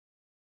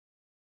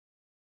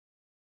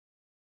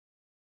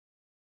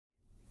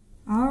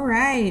All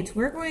right,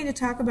 we're going to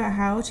talk about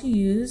how to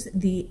use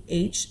the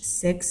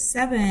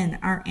H67,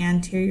 our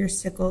anterior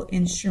sickle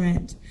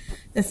instrument.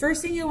 The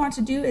first thing you'll want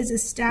to do is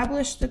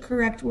establish the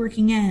correct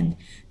working end.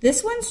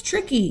 This one's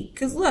tricky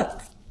because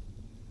look,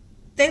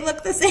 they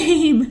look the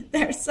same.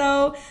 They're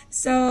so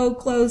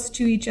close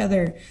to each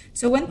other.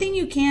 So one thing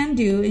you can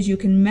do is you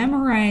can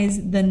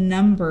memorize the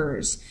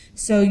numbers.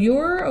 So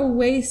your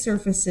away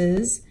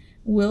surfaces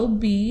will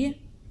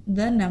be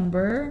the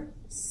number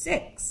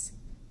 6.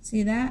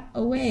 See that?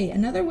 Away.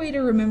 Another way to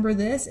remember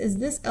this is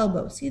this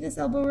elbow. See this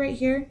elbow right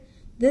here?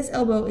 This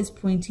elbow is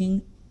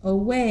pointing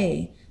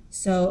away.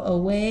 So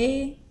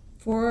away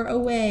for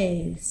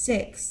away,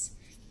 6.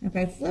 If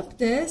I flip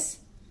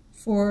this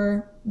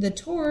for the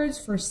towards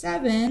for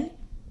 7,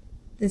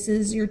 this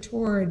is your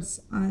towards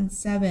on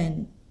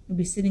 7. It'll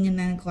be sitting in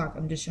 9 o'clock.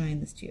 I'm just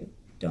showing this to you.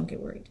 Don't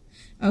get worried.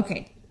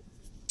 Okay.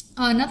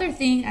 Another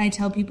thing I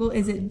tell people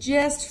is it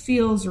just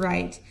feels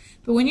right.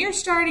 But when you're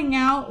starting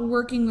out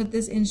working with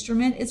this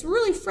instrument, it's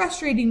really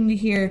frustrating to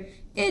hear,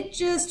 it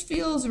just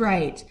feels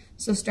right.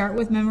 So start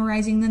with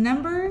memorizing the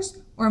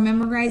numbers or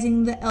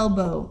memorizing the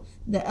elbow.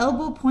 The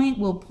elbow point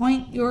will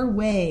point your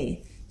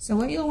way. So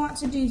what you'll want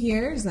to do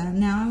here is that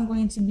now I'm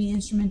going to be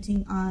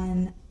instrumenting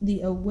on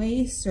the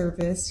away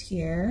surface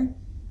here.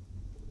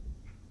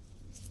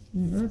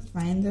 Remember,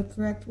 find the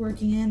correct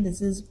working end.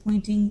 This is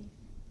pointing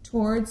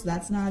towards,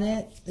 that's not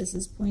it. This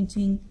is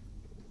pointing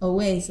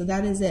away, so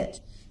that is it.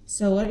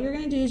 So what you're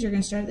going to do is you're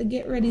going to start the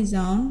get ready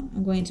zone.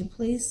 I'm going to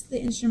place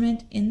the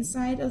instrument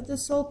inside of the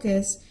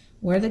sulcus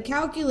where the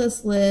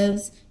calculus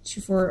lives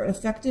for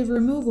effective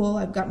removal.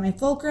 I've got my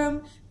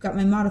fulcrum, I've got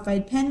my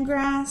modified pen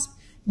grasp,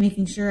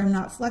 making sure I'm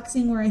not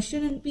flexing where I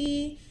shouldn't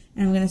be,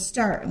 and I'm going to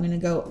start. I'm going to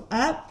go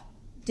up,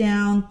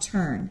 down,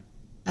 turn,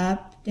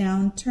 up,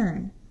 down,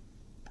 turn,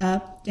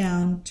 up,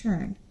 down,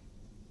 turn,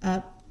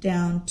 up,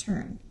 down,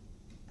 turn,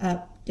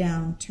 up,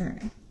 down,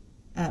 turn,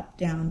 up,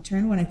 down,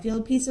 turn. When I feel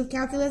a piece of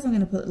calculus, I'm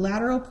going to put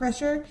lateral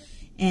pressure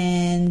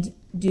and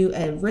do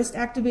a wrist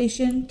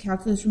activation,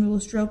 calculus removal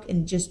stroke,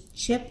 and just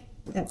chip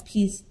that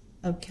piece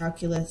of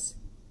calculus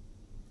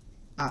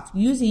off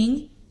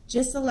using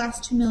just the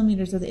last 2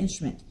 millimeters of the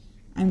instrument.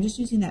 I'm just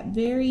using that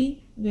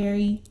very,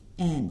 very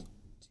end.